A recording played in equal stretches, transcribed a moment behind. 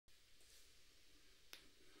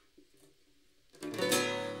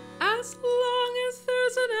As long as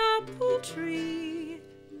there's an apple tree,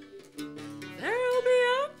 there'll be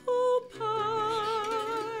apple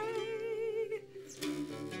pie.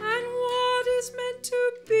 And what is meant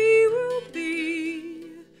to be will be.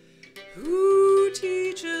 Who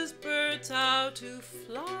teaches birds how to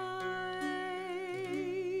fly?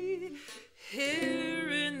 Here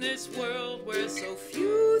in this world where so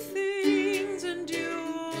few things endure,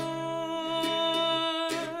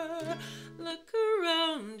 look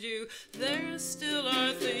around you, there still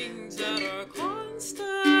are things that are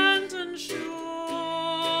constant and sure.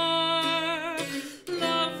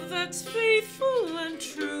 Love that's faithful and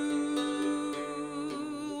true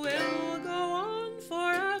will go on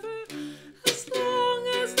forever. As long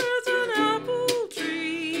as there's an apple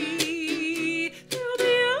tree, there'll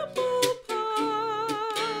be apple pie.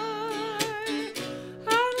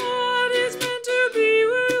 And what is meant to be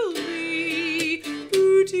will be.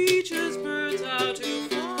 Who teaches birds how to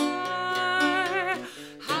fly?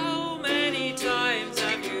 How many times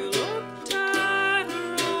have you looked at a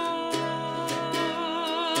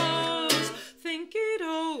rose? Think it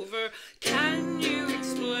over. Can you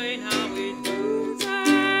explain how it moves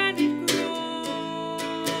and it grows?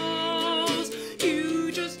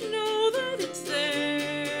 You just know that it's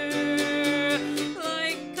there.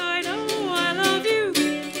 Like I know I love you.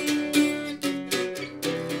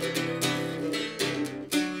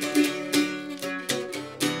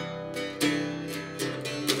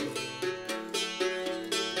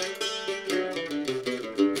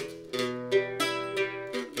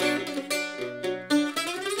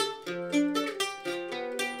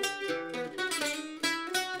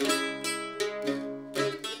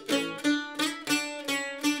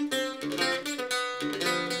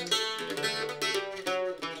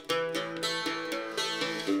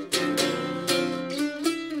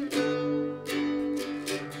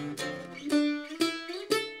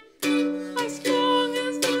 As long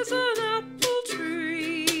as there's an apple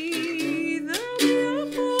tree, there'll be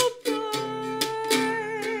apple pie.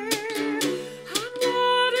 And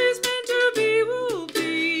what is meant to be will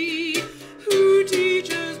be. Who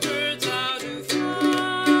teaches birds how to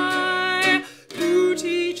fly? Who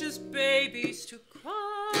teaches babies to cry?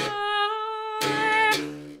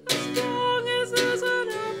 As long as there's an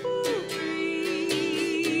apple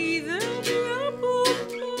tree, there'll be apple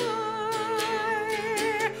pie.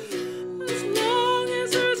 As long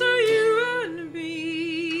as there's a you and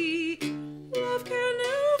me, love can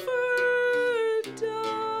never die.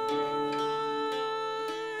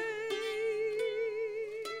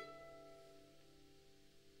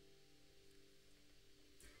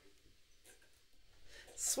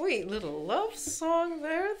 Sweet little love song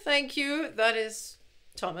there. Thank you. That is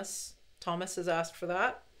Thomas. Thomas has asked for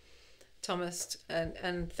that. Thomas,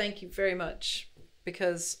 and thank you very much,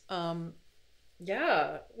 because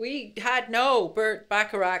yeah, we had no Burt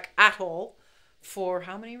Bacharach at all for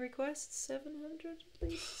how many requests? 700, at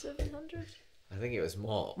least 700. I think it was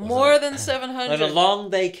more. wasn't More it? than 700. And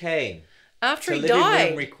along they came. After to he living room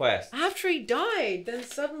died. requests. After he died, then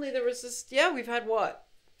suddenly there was this. Yeah, we've had what,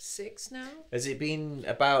 6 now? Has it been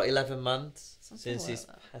about 11 months Something since like his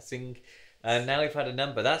that. passing? And now we've had a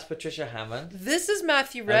number. That's Patricia Hammond. This is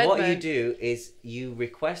Matthew And Redman. what you do is you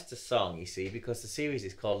request a song, you see, because the series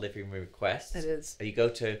is called Living Room Requests. It is. And you go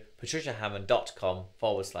to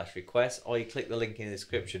patriciahammond.com/request, or you click the link in the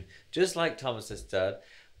description. Just like Thomas has done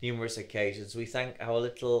numerous occasions, we thank our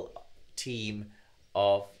little team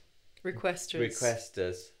of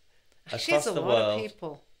requesters Actually, across it's a the lot world. of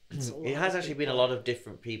people. It's a It lot has of actually been a people. lot of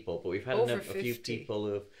different people, but we've had Over a few 50. people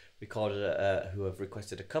who have recorded, who have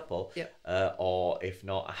requested a couple, Yep. or if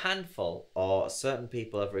not a handful, or certain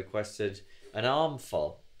people have requested an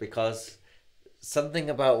armful, because something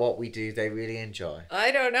about what we do they really enjoy. I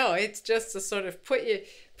don't know. It's just to sort of put your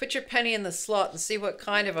penny in the slot and see what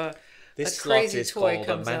kind of a This a slot crazy is toy called a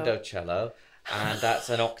comes out. mando-cello, and that's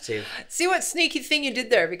an octave. See what sneaky thing you did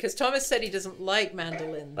there, because Thomas said he doesn't like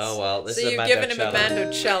mandolins. Oh, well, this so is a you've given him a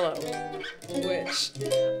mando-cello. mando-cello, which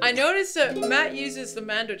I noticed that Matt uses the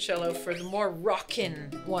mando-cello for the more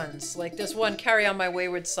rockin' ones, like this one, "Carry On My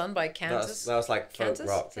Wayward Son" by Kansas. That was like folk Kansas?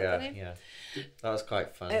 rock, Is that yeah, the name? yeah. That was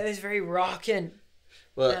quite fun. It was very rockin'.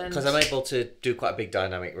 Well, and- because I'm able to do quite a big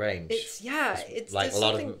dynamic range. It's Like there's a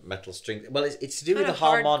lot something of metal strings. Well, it's to do with kinda the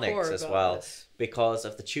harmonics hardcore as about well, this. because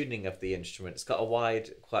of the tuning of the instrument. It's got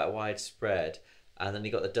quite a wide spread, and then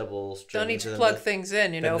you got the double strings. Don't need to and plug the, things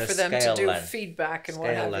in, then for the them to scale do length. feedback and what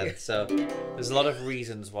scale have you. length. So there's a lot of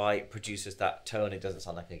reasons why it produces that tone. It doesn't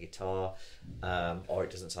sound like a guitar, or it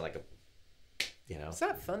doesn't sound like a, Is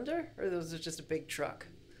that thunder, or was it just a big truck?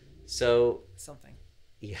 So Something.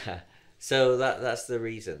 yeah, so that's the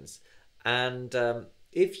reasons. And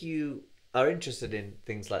if you are interested in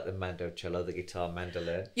things like the mandocello, the guitar,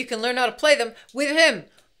 mandolin, you can learn how to play them with him.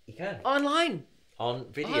 You can online. On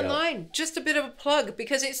video. Online. Just a bit of a plug,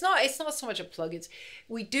 because it's not so much a plug.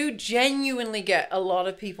 We do genuinely get a lot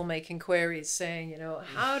of people making queries saying,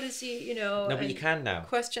 how does he, No, but you can now.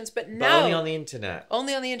 Questions, but now only on the internet.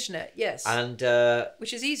 Only on the internet, yes. And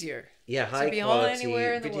which is easier. Yeah, high quality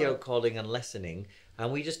video calling and lessoning,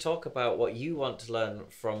 and we just talk about what you want to learn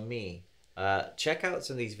from me. Check out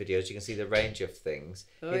some of these videos. You can see the range of things.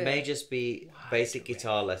 It may just be basic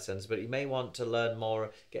guitar lessons, but you may want to learn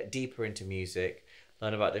more, get deeper into music,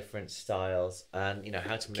 learn about different styles, and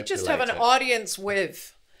how to manipulate. You just have an audience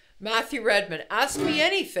with Matthew Redman. Ask me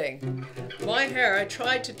anything. My hair, I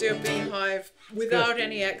tried to do a beehive without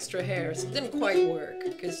any extra hairs. It didn't quite work,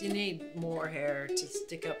 because you need more hair to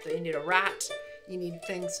stick up there. You need a rat. You need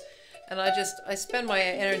things, and I spend my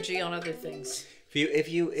energy on other things. If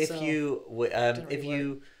you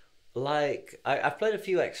like, I've played a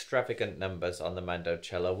few extravagant numbers on the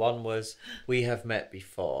mandocello. One was "We Have Met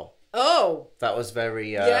Before." Oh, that was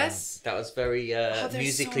very yes. That was very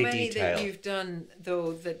musically so many detailed. That you've done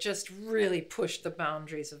though that just really pushed the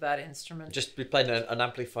boundaries of that instrument. Just be playing an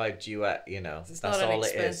amplified duet, It's that's not all an it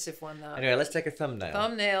is. expensive one. That. Anyway, let's take a thumbnail.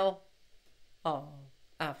 Thumbnail. Oh.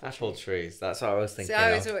 Apple trees. That's what I was thinking.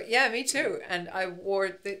 Yeah, me too. And I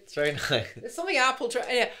wore it's very nice. There's something apple tree.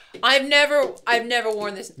 Yeah, I've never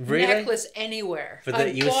worn this necklace anywhere.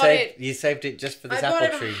 You saved it just for this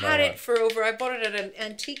apple tree moment. I bought it at an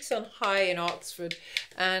Antiques on High in Oxford,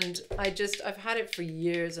 and I've had it for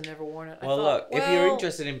years and never worn it. If you're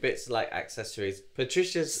interested in bits like accessories,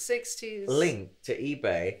 Patricia's 60s link to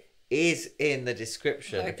eBay is in the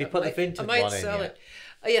description. If you put the vintage one in, I might sell it.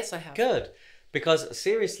 Yes, I have. Good. Because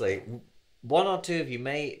seriously, one or two of you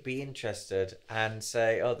may be interested and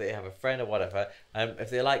say, they have a friend or whatever, if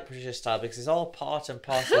they like Patricia's style, because it's all part and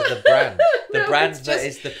parcel of the brand. The brand that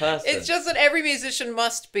is the person. It's just that every musician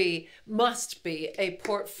must be a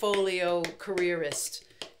portfolio careerist,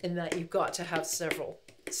 in that you've got to have several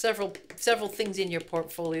things in your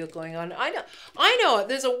portfolio going on. I know.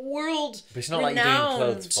 There's a world. But it's not like you're doing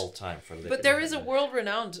clothes full time for a living. But there is a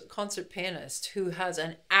world-renowned concert pianist who has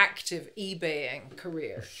an active eBaying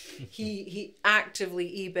career. he actively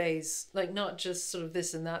eBays, like, not just sort of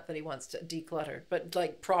this and that he wants to declutter, but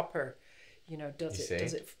like proper, does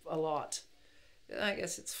it a lot. I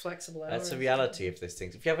guess it's flexible. That's the reality of this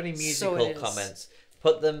thing. If you have any musical comments,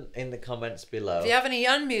 put them in the comments below. If you have any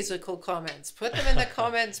unmusical comments, put them in the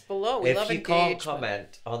comments below. We love engagement. If you can't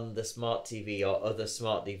comment on the smart TV or other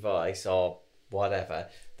smart device or whatever,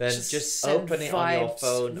 then just open it on your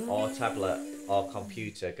phone or tablet or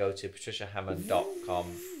computer. Go to patriciahammond.com.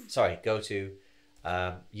 Sorry, go to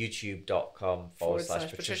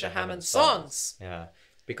youtube.com/PatriciaHammondSongs. Yeah,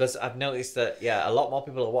 because I've noticed that a lot more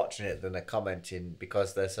people are watching it than are commenting,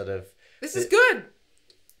 because they're sort of. This is good.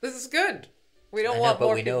 This is good. We don't want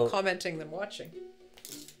more people commenting than watching.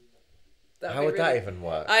 How would that even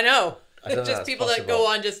work? I know. Just people that go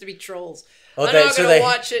on just to be trolls. I'm not going to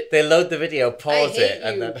watch it. They load the video, pause it,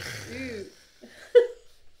 and then.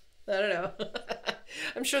 I don't know.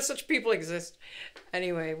 I'm sure such people exist.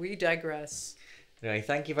 Anyway, we digress. Anyway,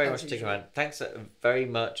 thank you very much, Tiggerman. Thanks very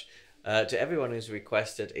much to everyone who's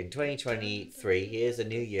requested in 2023. Here's a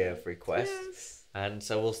new year of requests. Yes. And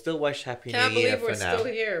so we'll still wish Happy New Year for now. Can't believe we're still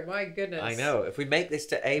here. My goodness. I know. If we make this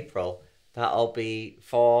to April, that'll be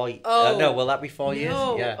 4... no, will that be 4 years?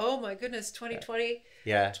 Yeah. Oh, my goodness. 2020?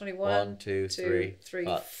 Yeah. 21. 1, 2, 3.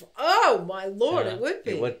 Oh, my Lord. It would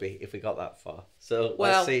be. It would be if we got that far. So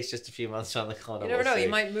let's see. It's just a few months around the corner. You never know. You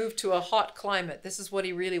might move to a hot climate. This is what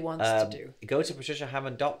he really wants to do. Go to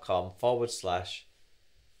patriciahammond.com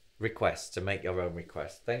 /requests to make your own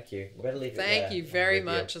request. Thank you. We're going to leave it there. Thank you very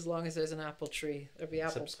much. As long as there's an apple tree, there'll be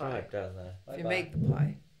apple pie. Subscribe down there. If you make the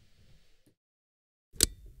pie.